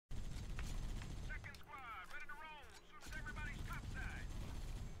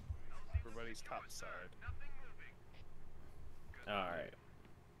he's top side. Alright.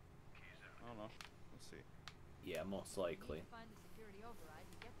 I don't know. Let's see. Yeah, most likely. You need to find the security override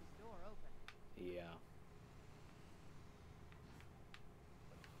to get this door open. Yeah.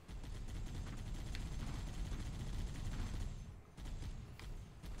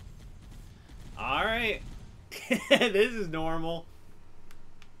 Alright. This is normal.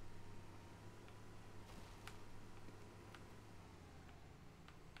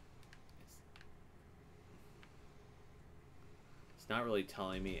 It's not really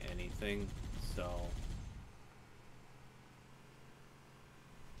telling me anything, so...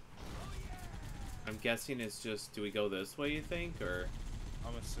 I'm guessing it's just, do we go this way, you think, or?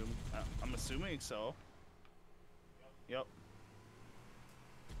 I'm assuming so. Yep.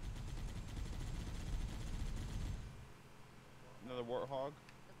 Another warthog.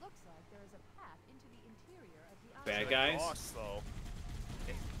 It looks like there is a path into the interior of the Bad island. guys? Boss, though.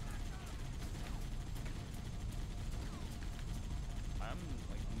 I'm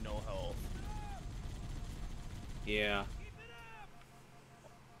like no health. Yeah.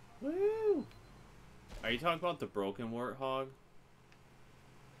 Woo! Are you talking about the broken warthog?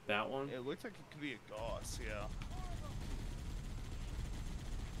 That one? It looks like it could be a Gauss, yeah.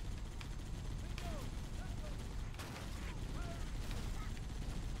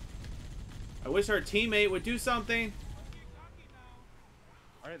 I wish our teammate would do something.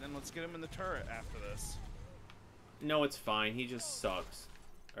 Alright, then let's get him in the turret after this. No, it's fine. He just sucks.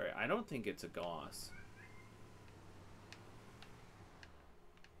 Alright, I don't think it's a Gauss.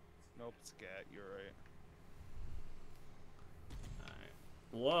 Nope, it's Gat, you're right. Alright.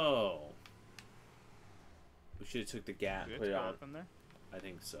 Whoa. We should have took the Gat and put it on. Up in there? I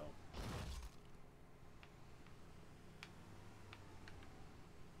think so.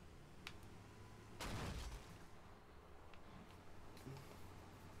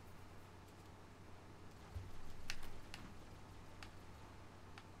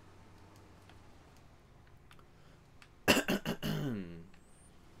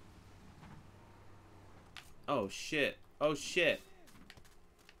 Oh shit. Oh shit.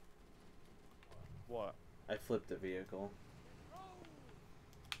 What? I flipped the vehicle.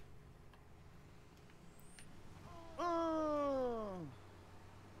 Oh!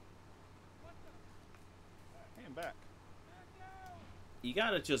 Hey, I'm back. You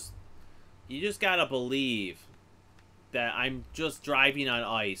just gotta believe that I'm just driving on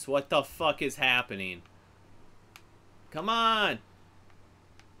ice. What the fuck is happening? Come on!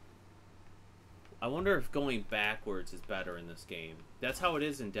 I wonder if going backwards is better in this game. That's how it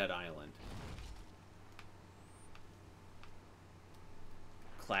is in Dead Island.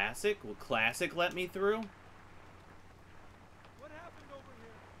 Classic? Will Classic let me through? What happened over here?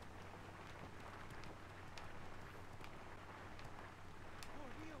 Oh,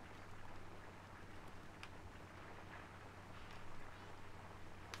 Leo.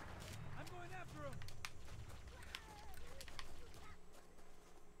 I'm going after him.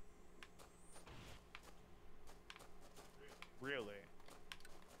 Really?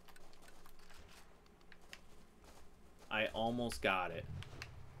 I almost got it.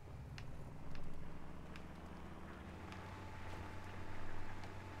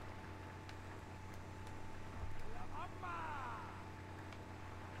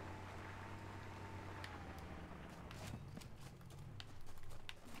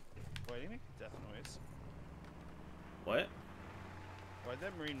 Why did he make a death noise? What? Why did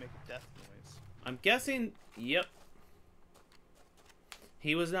that Marine make a death noise? I'm guessing... Yep.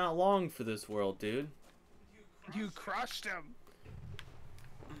 He was not long for this world, dude. You crushed him!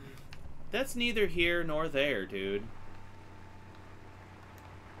 That's neither here nor there, dude.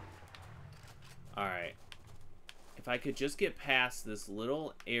 Alright. If I could just get past this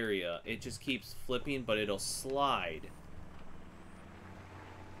little area, it just keeps flipping, but it'll slide.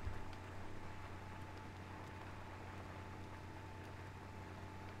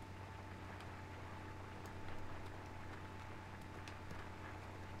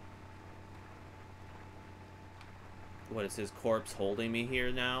 What, is his corpse holding me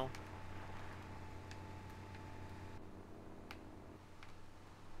here now?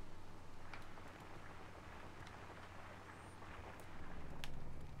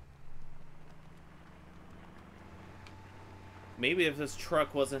 Maybe if this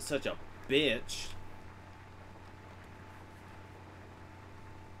truck wasn't such a bitch.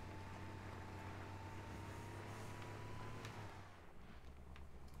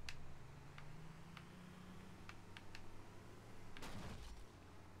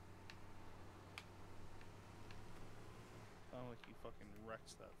 Sound like you fucking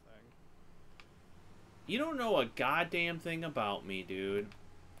wrecked that thing. You don't know a goddamn thing about me, dude.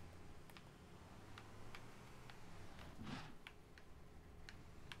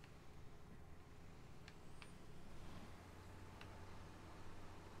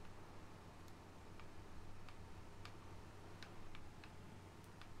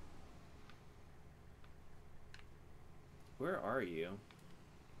 where are you?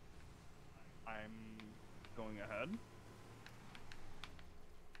 I'm going ahead.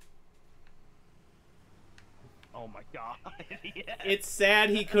 Oh my god. Yes. It's sad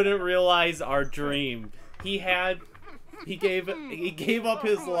he couldn't realize our dream. He gave up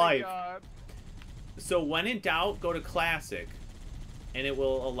his Oh my life. God. So when in doubt, go to classic, and it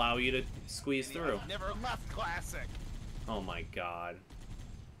will allow you to squeeze through. I've never left classic. Oh my god.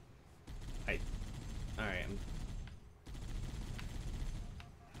 Alright.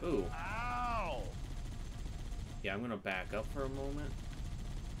 Ooh. Ow. Yeah, I'm gonna back up for a moment.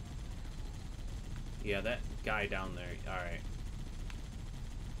 Yeah, that guy down there. Alright.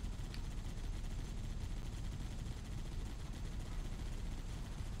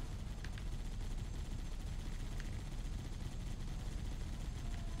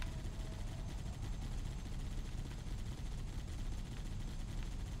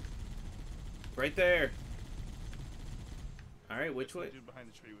 Right there. Alright, which way? The dude behind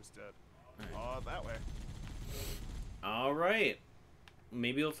the tree was dead. Alright. Oh, that way. Alright.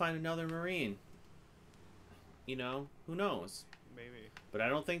 Maybe we'll find another Marine. You know, who knows? Maybe. But I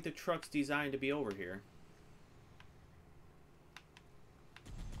don't think the truck's designed to be over here.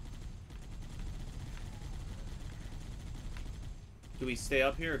 Do we stay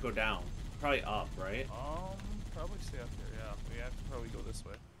up here or go down? Probably up, right? Probably stay up here, yeah. We have to probably go this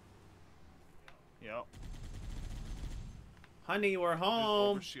way. Yep. Honey, we're There's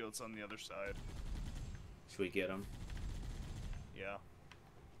home! overshields on the other side. Should we get them? Yeah.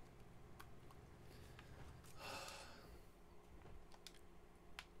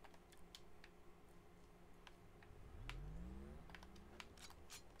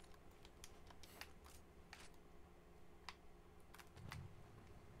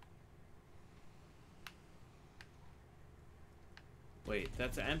 Wait,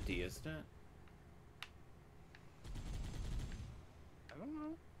 that's empty, isn't it? I don't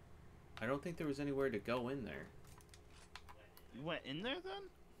know. I don't think there was anywhere to go in there. You went in there then?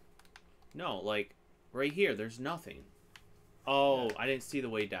 No, like, right here, there's nothing. Oh, Yeah. I didn't see the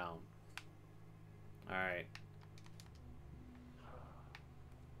way down. Alright.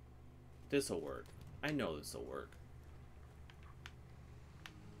 This'll work. I know this'll work.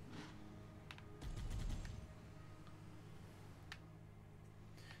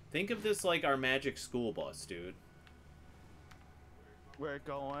 Think of this like our magic school bus, dude. We're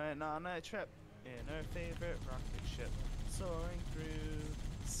going on a trip in our favorite rocket ship, soaring through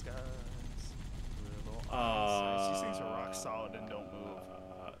the skies. Little eyes. These things are rock solid and don't move.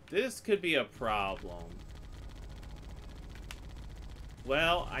 This could be a problem.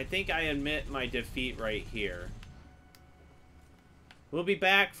 Well, I think I admit my defeat right here. We'll be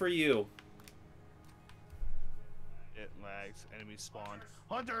back for you. It lags. Enemies spawned.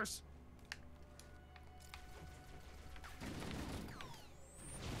 Hunters!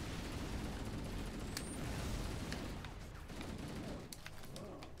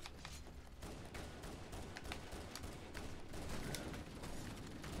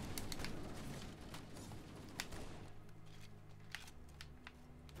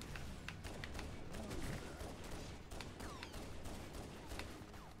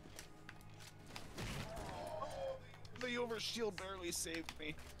 The overshield barely saved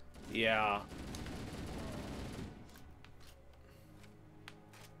me. Yeah.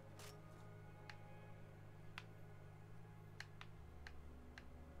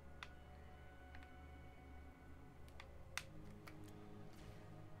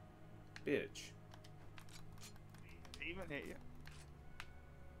 Bitch. They even hit you.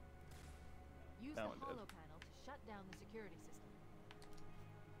 Use That the one did. holo panel to shut down the security system.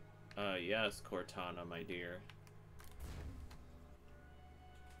 Yes, Cortana, my dear.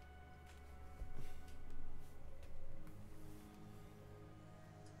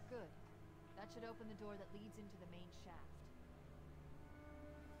 Good. That should open the door that leads into the main shaft.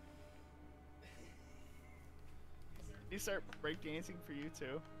 You start breakdancing for you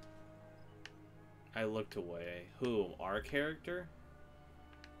too. I looked away. Who? Our character?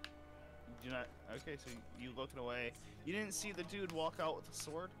 You do not. Okay, so you looking away. You didn't see the dude walk out with a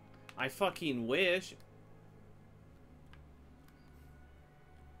sword? I fucking wish.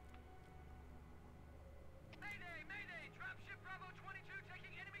 Mayday! Mayday! Dropship Bravo 22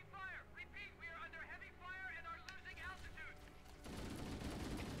 taking enemy fire! Repeat, we are under heavy fire and are losing altitude!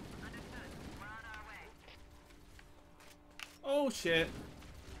 Understood. We're on our way. Oh shit.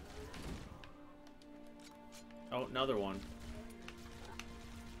 Oh, another one.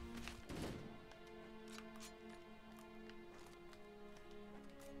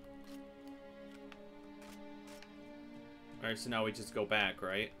 Alright, so now we just go back,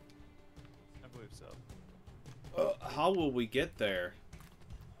 right? I believe so. How will we get there?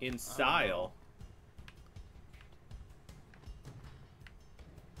 In style.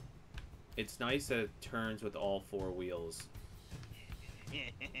 It's nice that it turns with all 4 wheels.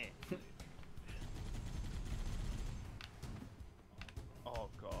 Oh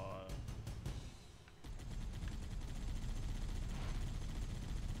god.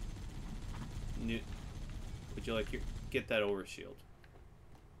 Would you like your get that overshield?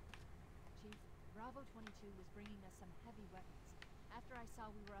 Chief, Bravo 22 was bringing us some heavy weapons. After I saw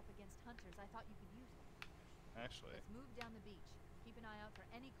we were up against hunters, I thought you could use them. Actually. Let's move down the beach. Keep an eye out for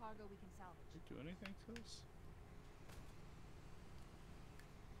any cargo we can salvage. Did it do anything to us?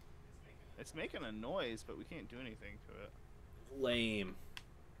 It's making a noise, but we can't do anything to it. Lame.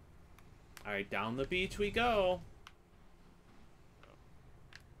 Alright, down the beach we go.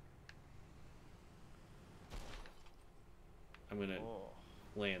 I'm gonna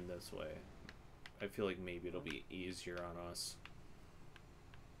land this way. I feel like maybe it'll be easier on us.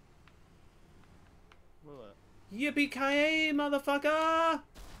 Will it? Yippee-ki-yay, motherfucker!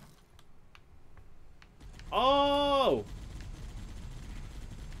 Oh!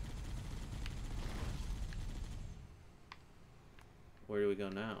 Where do we go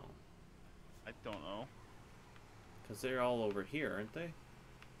now? I don't know. Because they're all over here, aren't they? I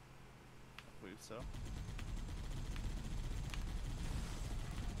believe so.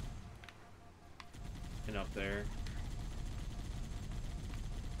 And up there.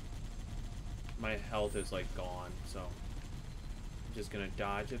 My health is like gone, so I'm just gonna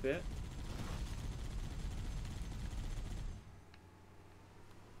dodge a bit.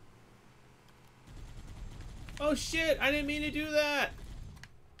 Oh shit! I didn't mean to do that!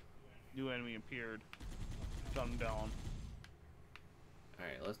 New enemy appeared. Gun down.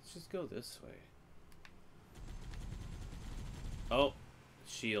 Alright, let's just go this way. Oh,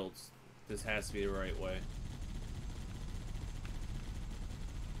 shields. This has to be the right way.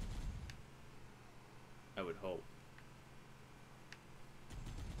 I would hope.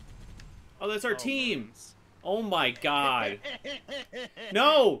 Oh, that's our team! Marines. Oh my god.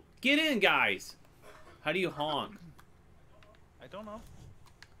 No! Get in, guys! How do you honk? I don't know.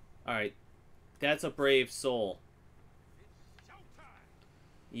 Alright. That's a brave soul.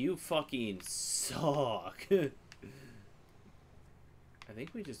 You fucking suck. I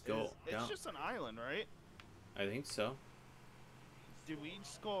think we just go It's down. just an island, right? I think so. Do we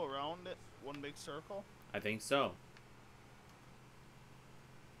just go around it one big circle? I think so.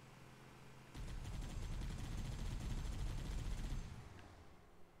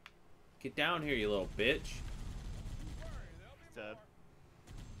 Get down here, you little bitch. He's dead.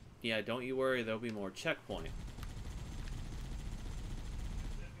 Yeah, don't you worry, there'll be more checkpoint.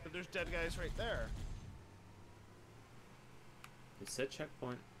 But there's dead guys right there. It said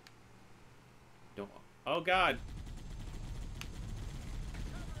checkpoint. Don't. Oh god.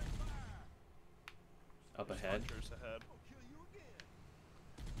 Up There's ahead. hunters ahead.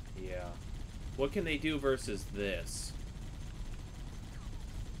 Yeah. What can they do versus this?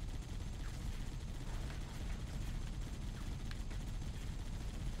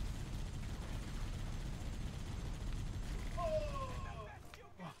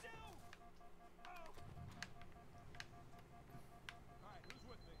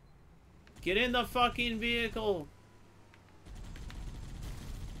 Get in the fucking vehicle!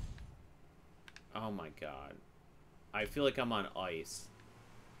 Oh my god. I feel like I'm on ice.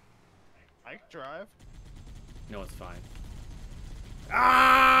 I can drive. No, it's fine.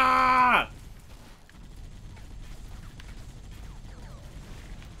 Ah!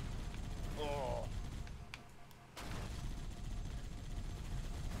 Oh.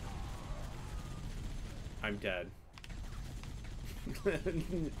 I'm dead.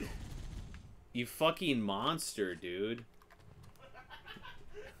 You fucking monster, dude.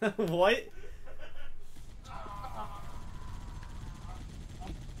 What?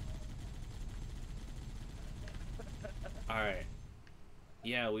 Alright.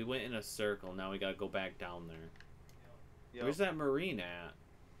 Yeah, we went in a circle. Now we gotta go back down there. Yep. Where's that Marine at?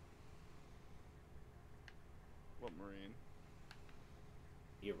 What Marine?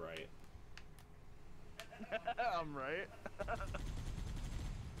 You're right. I'm right.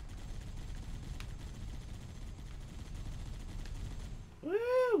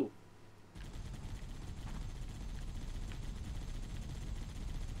 Woo!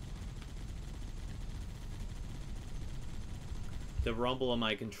 The rumble of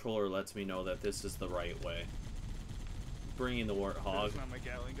my controller lets me know that this is the right way. Bringing the Warthog. That's not my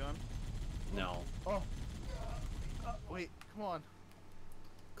Gatling gun. No. Oh. Wait, come on.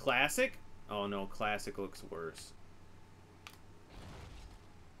 Classic? Oh no, classic looks worse.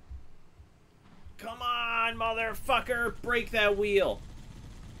 Come on, motherfucker! Break that wheel!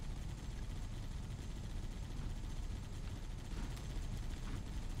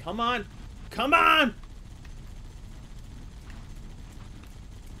 Come on! Come on!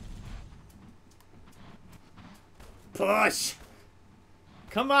 Push!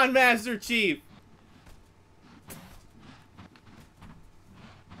 Come on, Master Chief!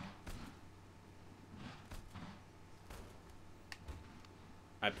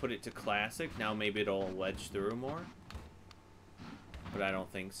 I put it to classic. Now maybe it'll wedge through more. But I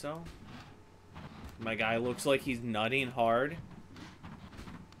don't think so. My guy looks like he's nutting hard.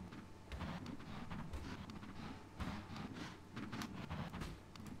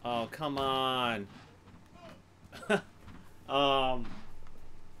 Oh, come on.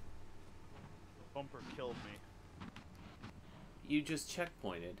 Bumper killed me. You just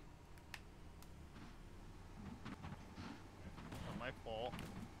checkpointed. Not my fault.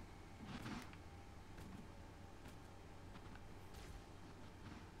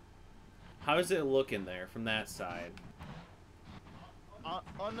 How does it look in there from that side?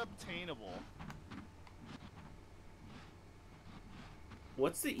 Unobtainable.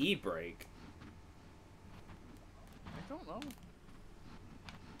 What's the E-brake? I don't know.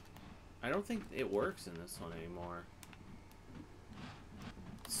 I don't think it works in this one anymore.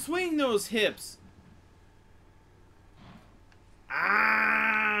 Swing those hips!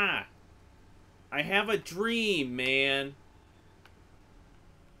 Ah! I have a dream, man.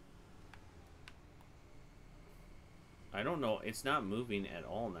 I don't know. It's not moving at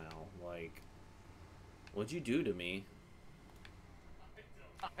all now. Like, what'd you do to me?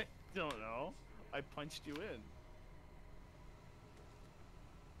 I don't know. I punched you in.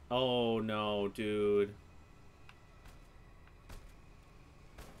 Oh no, dude.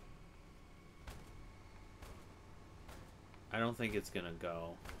 I don't think it's gonna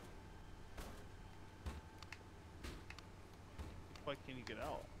go. Why can you get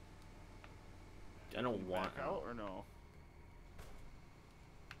out? I don't want Back out or no?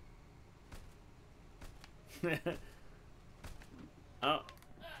 Oh.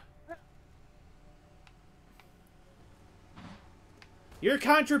 Your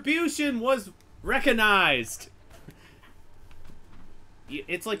contribution was recognized.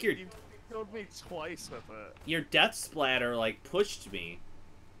 It's like You killed me twice with it. your death splatter like pushed me.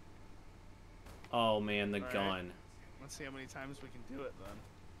 Oh man, the Alright. gun. Let's see how many times we can do it then.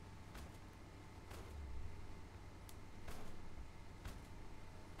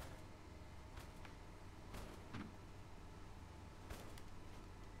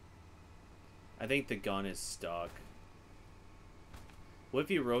 I think the gun is stuck. What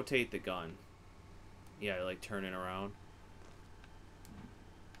if you rotate the gun? Yeah, like turn it around.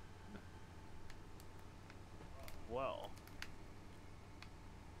 Well.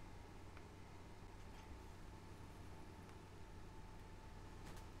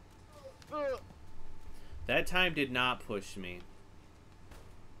 That time did not push me.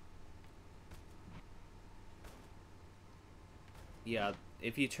 Yeah,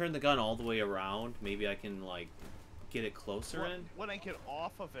 if you turn the gun all the way around, maybe I can, like, get it closer in. When I get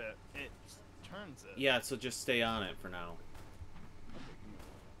off of it, it turns it. Yeah, so just stay on it for now.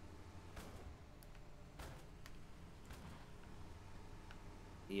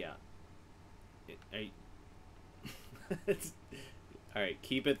 Yeah. Alright,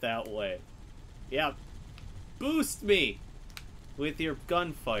 keep it that way. Yeah. Boost me! With your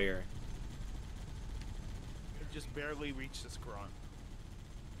gunfire. It just barely reached this grunt.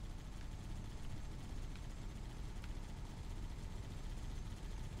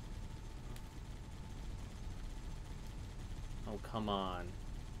 Oh, come on.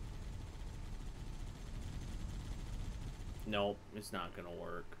 Nope, it's not gonna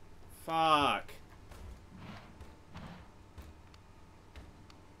work. Fuck!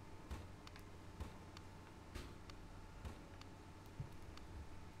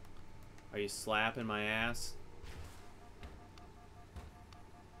 Are you slapping my ass?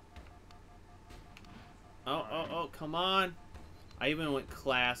 Oh, come on! I even went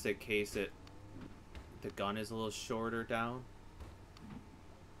classic case it. The gun is a little shorter down.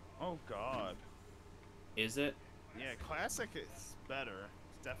 Oh god. Is it? Yeah, classic is better.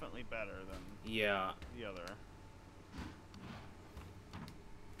 It's definitely better than Yeah. the other.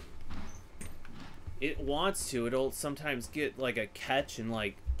 It wants to. It'll sometimes get like a catch and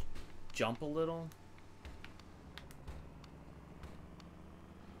like jump a little.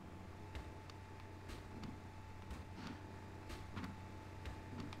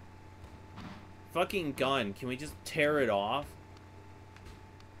 Fucking gun. Can we just tear it off?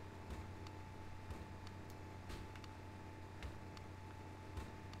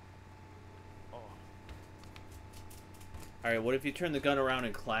 Oh. Alright, what if you turn the gun around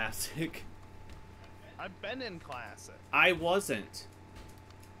in classic? I've been in classic. I wasn't.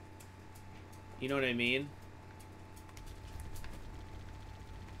 You know what I mean?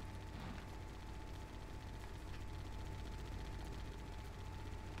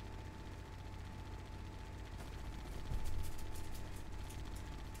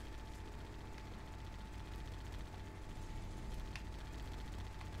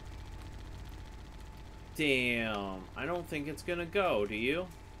 Damn. I don't think it's gonna go, do you?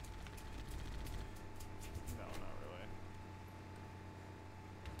 No, not really.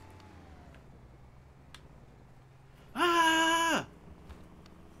 Ah!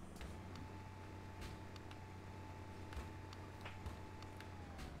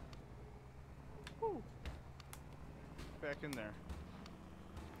 Woo. Back in there.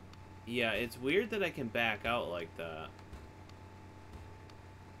 Yeah, it's weird that I can back out like that.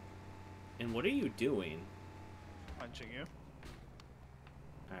 And what are you doing? Punching you.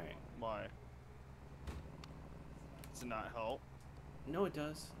 Alright. Why? Does it not help? No, it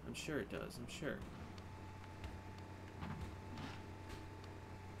does. I'm sure it does. I'm sure.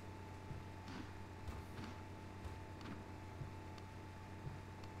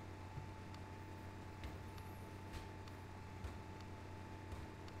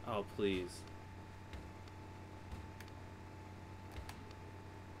 Oh, please.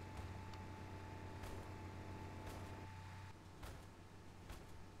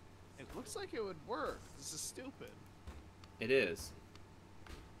 It looks like it would work. This is stupid. It is.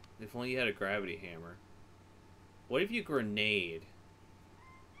 If only you had a gravity hammer. What if you grenade?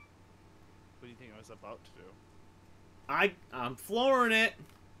 What do you think I was about to do? I'm flooring it.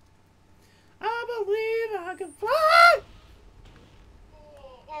 I believe I can fly.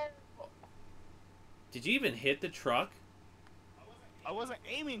 Did you even hit the truck? I wasn't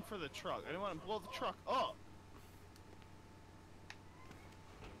aiming for the truck. I didn't want to blow the truck up.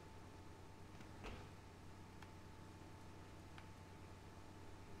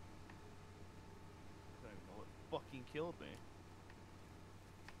 I don't even know what fucking killed me.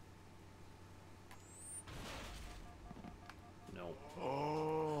 No.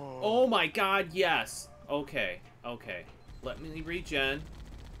 Oh. Oh my god, yes. Okay, okay. Let me regen.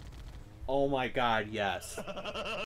 Oh my god, yes.